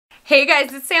Hey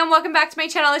guys, it's Sam. Welcome back to my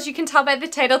channel. As you can tell by the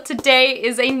title, today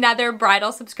is another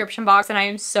bridal subscription box and I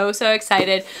am so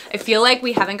excited. I feel like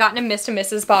we haven't gotten a Miss to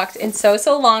Mrs. box in so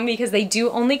long because they do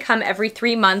only come every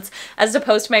 3 months as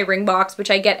opposed to my ring box, which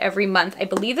I get every month. I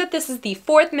believe that this is the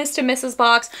 4th Miss to Mrs.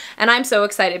 box and I'm so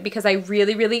excited because I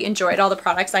really enjoyed all the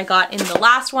products I got in the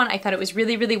last one. I thought it was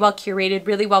really well curated,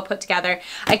 really well put together.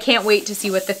 I can't wait to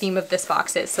see what the theme of this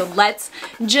box is. So let's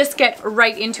just get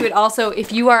right into it. Also,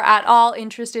 if you are at all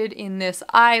interested in this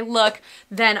eye look,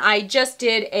 then I just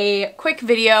did a quick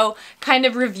video kind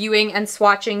of reviewing and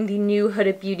swatching the new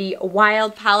Huda Beauty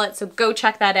Wild palette, so go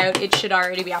check that out. It should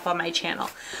already be up on my channel.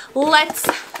 Let's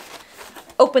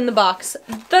open the box.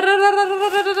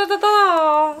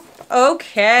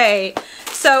 Okay,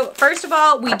 so first of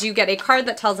all, we do get a card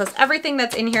that tells us everything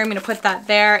that's in here. I'm going to put that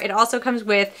there. It also comes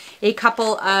with a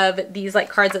couple of these like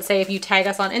cards that say if you tag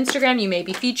us on Instagram, you may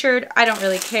be featured. I don't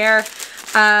really care.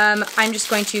 I'm just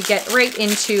going to get right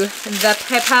into the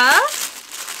paper.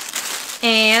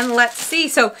 And let's see.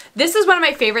 So this is one of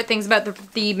my favorite things about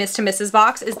the Miss to Mrs.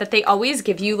 box is that they always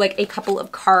give you like a couple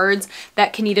of cards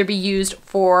that can either be used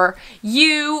for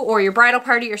you or your bridal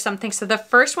party or something. So the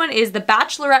first one is the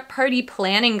Bachelorette Party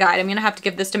Planning Guide. I'm going to have to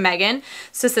give this to Megan.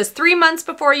 So it says 3 months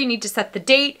before you need to set the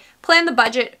date, plan the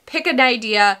budget, pick an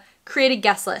idea, create a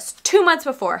guest list. 2 months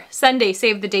before, send date,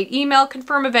 save the date, email,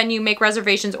 confirm a venue, make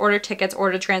reservations, order tickets,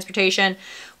 order transportation.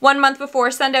 1 month before,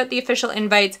 send out the official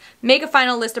invites, make a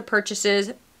final list of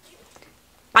purchases.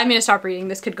 I'm going to stop reading.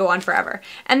 This could go on forever.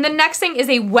 And the next thing is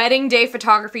a wedding day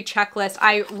photography checklist.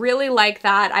 I really like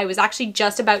that. I was actually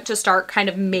just about to start kind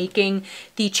of making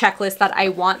the checklist that I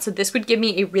want. So this would give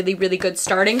me a really good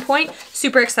starting point.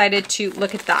 Super excited to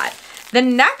look at that. The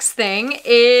next thing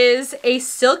is a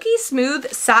silky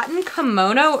smooth satin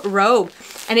kimono robe.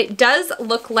 And it does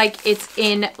look like it's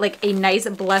in like a nice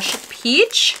blush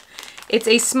peach. It's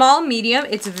a small medium.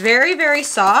 It's very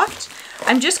soft.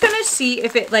 I'm just gonna see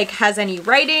if it like has any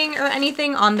writing or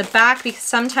anything on the back because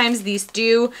sometimes these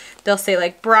do. They'll say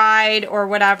like bride or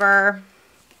whatever.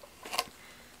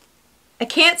 I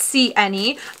can't see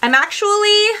any. I'm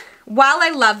actually, while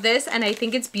I love this and I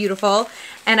think it's beautiful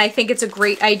and I think it's a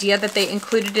great idea that they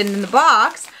included it in the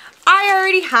box, I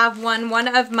already have one. One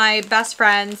of my best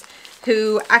friends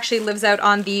who actually lives out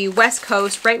on the West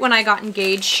Coast, right when I got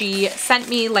engaged, she sent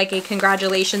me like a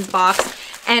congratulations box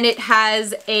and it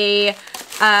has a,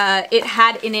 it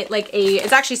had in it like a,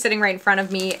 it's actually sitting right in front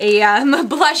of me, a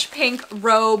blush pink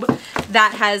robe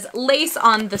that has lace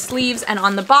on the sleeves and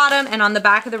on the bottom, and on the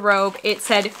back of the robe it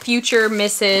said future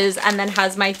Mrs. and then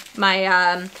has my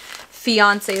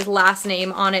fiance's last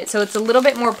name on it. So it's a little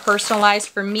bit more personalized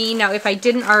for me. Now, if I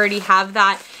didn't already have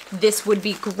that, this would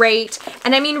be great.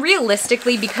 And I mean,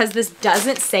 realistically, because this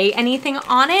doesn't say anything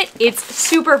on it, it's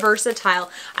super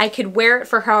versatile. I could wear it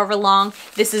for however long.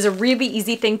 This is a really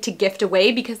easy thing to gift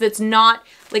away because it's not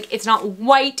like, it's not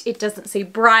white. It doesn't say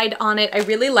bride on it. I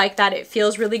really like that. It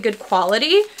feels really good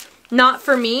quality. Not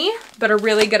for me, but a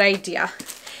really good idea.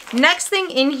 Next thing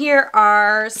in here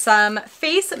are some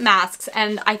face masks,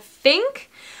 and I think,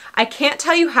 I can't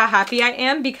tell you how happy I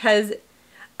am because,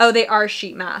 oh, they are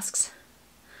sheet masks.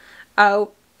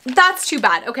 Oh, that's too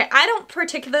bad. Okay, I don't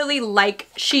particularly like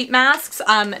sheet masks.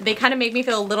 They kind of make me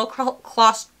feel a little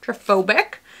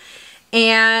claustrophobic.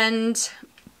 And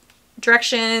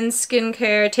directions,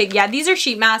 skincare, take, yeah, these are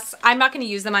sheet masks. I'm not going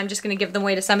to use them. I'm just going to give them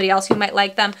away to somebody else who might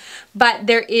like them. But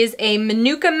there is a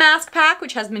Manuka mask pack,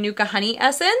 which has Manuka honey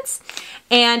essence,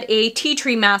 and a tea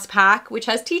tree mask pack, which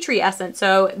has tea tree essence.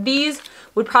 So these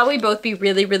would probably both be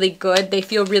really good. They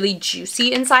feel really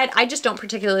juicy inside. I just don't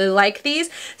particularly like these.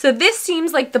 So this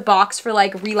seems like the box for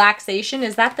like relaxation.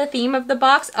 Is that the theme of the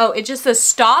box? Oh, it just says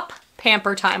stop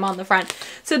Pamper time on the front.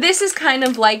 So this is kind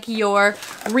of like your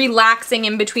relaxing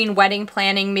in between wedding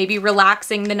planning, maybe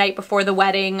relaxing the night before the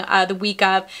wedding, the week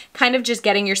of, kind of just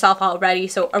getting yourself all ready.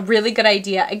 So a really good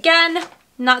idea. Again,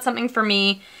 not something for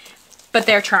me, but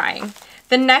they're trying.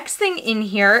 The next thing in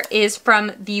here is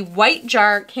from the White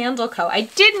Jar Candle Co. I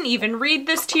didn't even read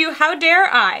this to you. How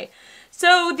dare I?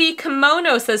 So the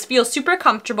kimono says, feel super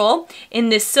comfortable in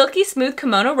this silky smooth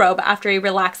kimono robe after a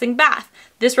relaxing bath.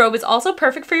 This robe is also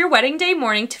perfect for your wedding day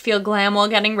morning to feel glam while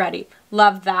getting ready.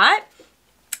 Love that.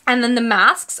 And then the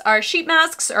masks are sheet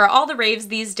masks, or all the raves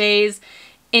these days.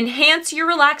 Enhance your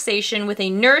relaxation with a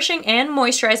nourishing and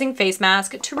moisturizing face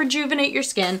mask to rejuvenate your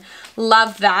skin.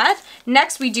 Love that.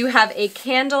 Next, we do have a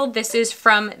candle. This is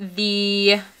from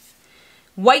the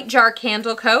White Jar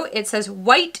Candle Co. It says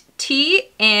white tea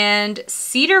and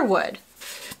cedar wood.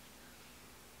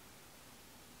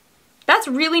 that's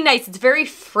really nice. It's very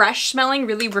fresh smelling,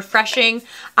 really refreshing.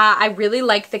 I really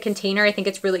like the container. I think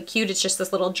it's really cute. It's just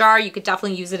this little jar. You could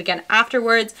definitely use it again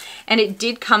afterwards. And it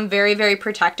did come very, very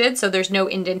protected. So there's no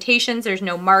indentations, there's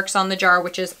no marks on the jar,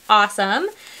 which is awesome.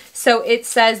 So it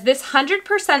says this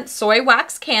 100% soy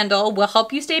wax candle will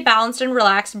help you stay balanced and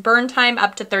relaxed, burn time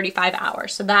up to 35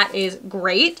 hours. So that is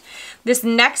great. This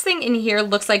next thing in here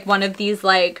looks like one of these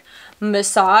like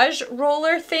massage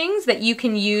roller things that you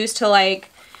can use to like,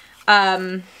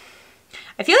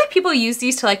 I feel like people use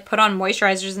these to like put on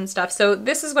moisturizers and stuff. So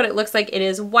this is what it looks like. It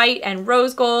is white and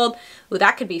rose gold. Ooh,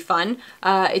 that could be fun.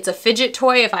 It's a fidget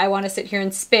toy if I want to sit here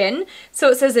and spin. So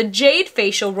it says a jade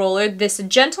facial roller. The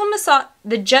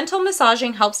gentle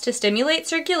massaging helps to stimulate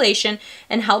circulation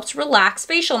and helps relax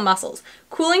facial muscles.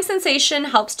 Cooling sensation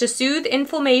helps to soothe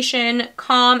inflammation,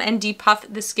 calm, and depuff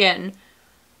the skin.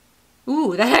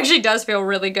 Ooh, that actually does feel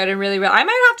really good and really real. I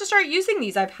might have to start using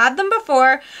these. I've had them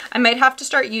before. I might have to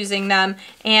start using them.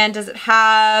 And does it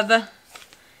have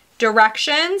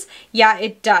directions? Yeah,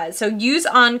 it does. So use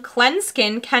on cleansed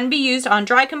skin, can be used on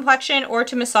dry complexion or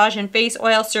to massage in face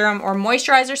oil, serum, or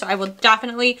moisturizer. So I will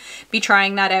definitely be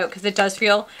trying that out because it does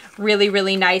feel really,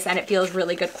 really nice and it feels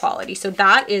really good quality. So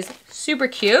that is super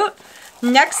cute.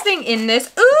 Next thing in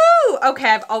this, ooh,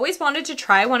 okay, I've always wanted to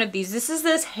try one of these. This is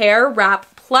this hair wrap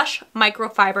plush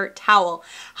microfiber towel.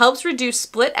 Helps reduce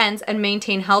split ends and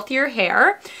maintain healthier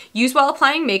hair. Use while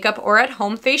applying makeup or at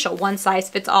home facial. One size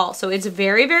fits all. So it's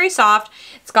very, very soft.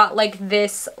 It's got like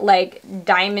this like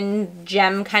diamond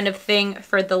gem kind of thing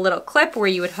for the little clip where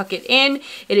you would hook it in.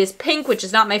 It is pink, which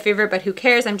is not my favorite, but who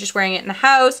cares? I'm just wearing it in the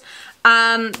house.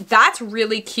 That's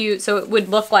really cute. So it would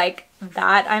look like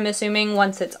that, I'm assuming,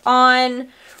 once it's on.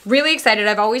 Really excited.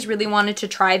 I've always really wanted to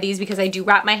try these because I do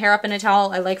wrap my hair up in a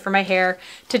towel. I like for my hair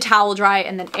to towel dry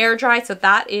and then air dry. So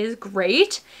that is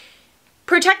great.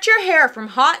 Protect your hair from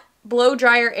hot blow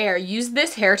dryer air. Use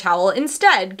this hair towel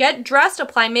instead. Get dressed,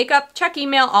 apply makeup, check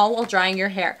email, all while drying your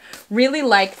hair. Really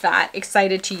like that.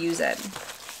 Excited to use it.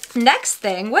 Next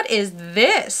thing, what is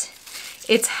this?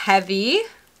 It's heavy.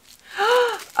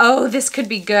 Oh, this could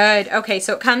be good. Okay,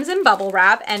 so it comes in bubble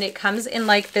wrap and it comes in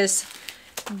like this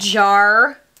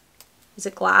jar. Is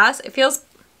it glass? It feels,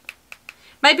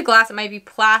 might be glass, it might be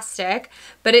plastic,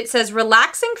 but it says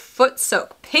relaxing foot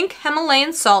soak, pink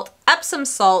Himalayan salt, Epsom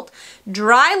salt,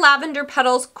 dry lavender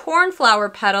petals, cornflower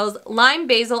petals, lime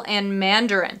basil, and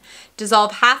mandarin.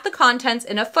 Dissolve half the contents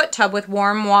in a foot tub with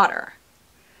warm water.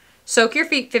 Soak your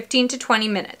feet 15 to 20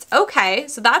 minutes. Okay,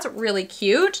 so that's really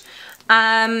cute.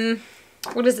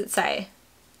 What does it say?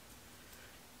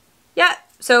 Yeah,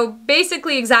 so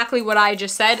basically exactly what I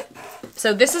just said.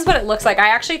 So this is what it looks like. I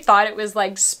actually thought it was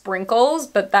like sprinkles,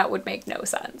 but that would make no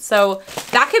sense. So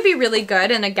that could be really good.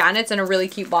 And again, it's in a really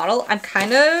cute bottle. I'm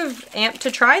kind of amped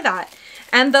to try that.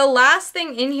 And the last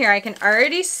thing in here, I can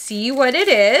already see what it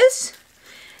is.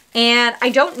 And I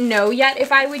don't know yet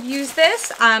if I would use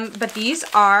this, but these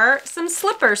are some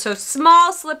slippers. So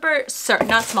small slippers, sorry,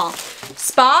 not small,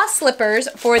 spa slippers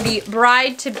for the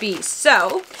bride-to-be.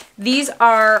 So these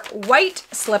are white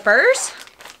slippers.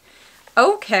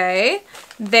 Okay,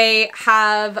 they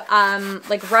have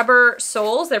like rubber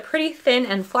soles. They're pretty thin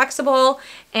and flexible,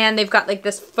 and they've got like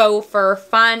this faux fur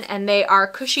fun, and they are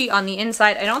cushy on the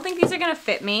inside. I don't think these are gonna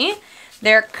fit me.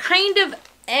 They're kind of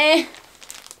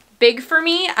big for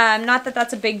me. Not that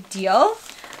that's a big deal.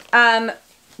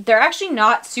 They're actually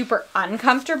not super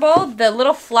uncomfortable. The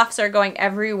little fluffs are going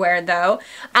everywhere though.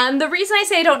 The reason I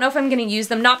say I don't know if I'm gonna use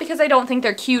them, not because I don't think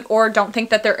they're cute or don't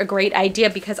think that they're a great idea,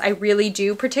 because I really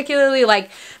do, particularly like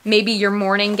maybe your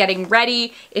morning getting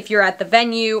ready, if you're at the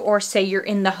venue, or say you're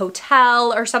in the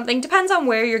hotel or something. Depends on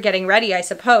where you're getting ready, I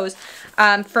suppose.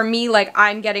 For me, like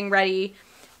I'm getting ready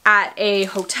at a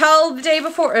hotel the day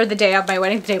before, or the day of my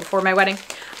wedding, the day before my wedding.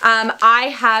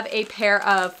 I have a pair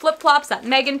of flip-flops that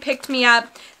Megan picked me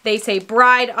up. They say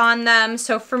bride on them.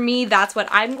 So for me, that's what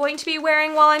I'm going to be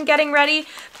wearing while I'm getting ready.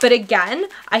 But again,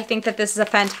 I think that this is a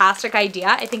fantastic idea.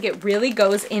 I think it really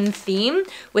goes in theme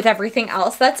with everything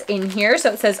else that's in here.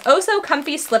 So it says, oh so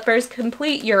comfy slippers,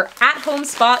 complete your at-home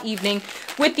spa evening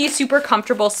with these super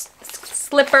comfortable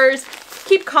slippers.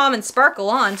 Keep calm and sparkle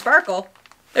on. Sparkle.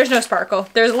 There's no sparkle.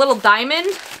 There's a little diamond,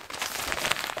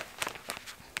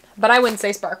 but I wouldn't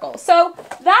say sparkle. So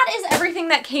that is everything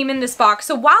that came in this box.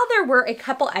 So while there were a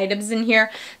couple items in here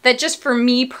that just for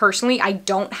me personally, I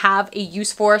don't have a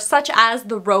use for, such as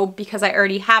the robe because I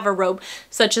already have a robe,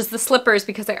 such as the slippers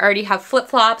because I already have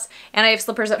flip-flops and I have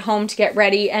slippers at home to get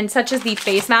ready, and such as the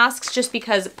face masks just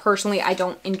because personally I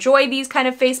don't enjoy these kind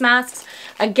of face masks.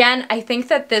 Again, I think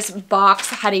that this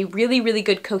box had a really, really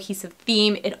good cohesive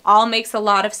theme. It all makes a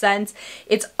lot of sense.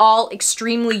 It's all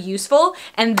extremely useful.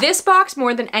 And this box,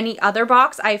 more than any other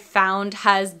box I've found,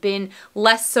 has been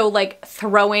less so like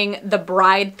throwing the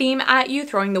bride theme at you,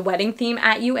 throwing the wedding theme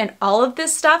at you. And all of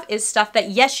this stuff is stuff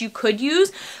that, yes, you could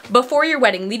use before your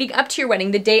wedding, leading up to your wedding,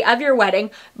 the day of your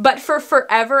wedding, but for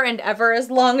forever and ever,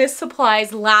 as long as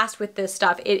supplies last with this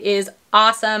stuff. It is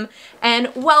awesome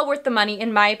and well worth the money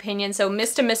in my opinion. So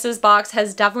Miss to Mrs. box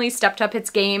has definitely stepped up its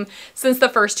game since the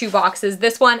first two boxes.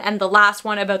 This one and the last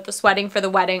one about the sweating for the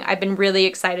wedding I've been really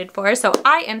excited for. So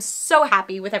I am so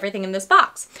happy with everything in this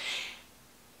box.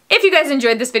 If you guys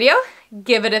enjoyed this video,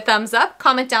 give it a thumbs up.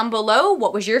 Comment down below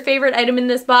what was your favorite item in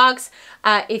this box.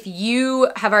 If you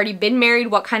have already been married,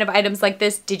 what kind of items like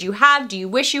this did you have? Do you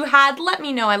wish you had? Let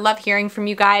me know. I love hearing from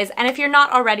you guys. And if you're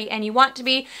not already and you want to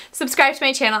be, subscribe to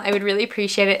my channel. I would really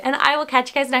appreciate it. And I will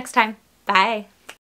catch you guys next time. Bye.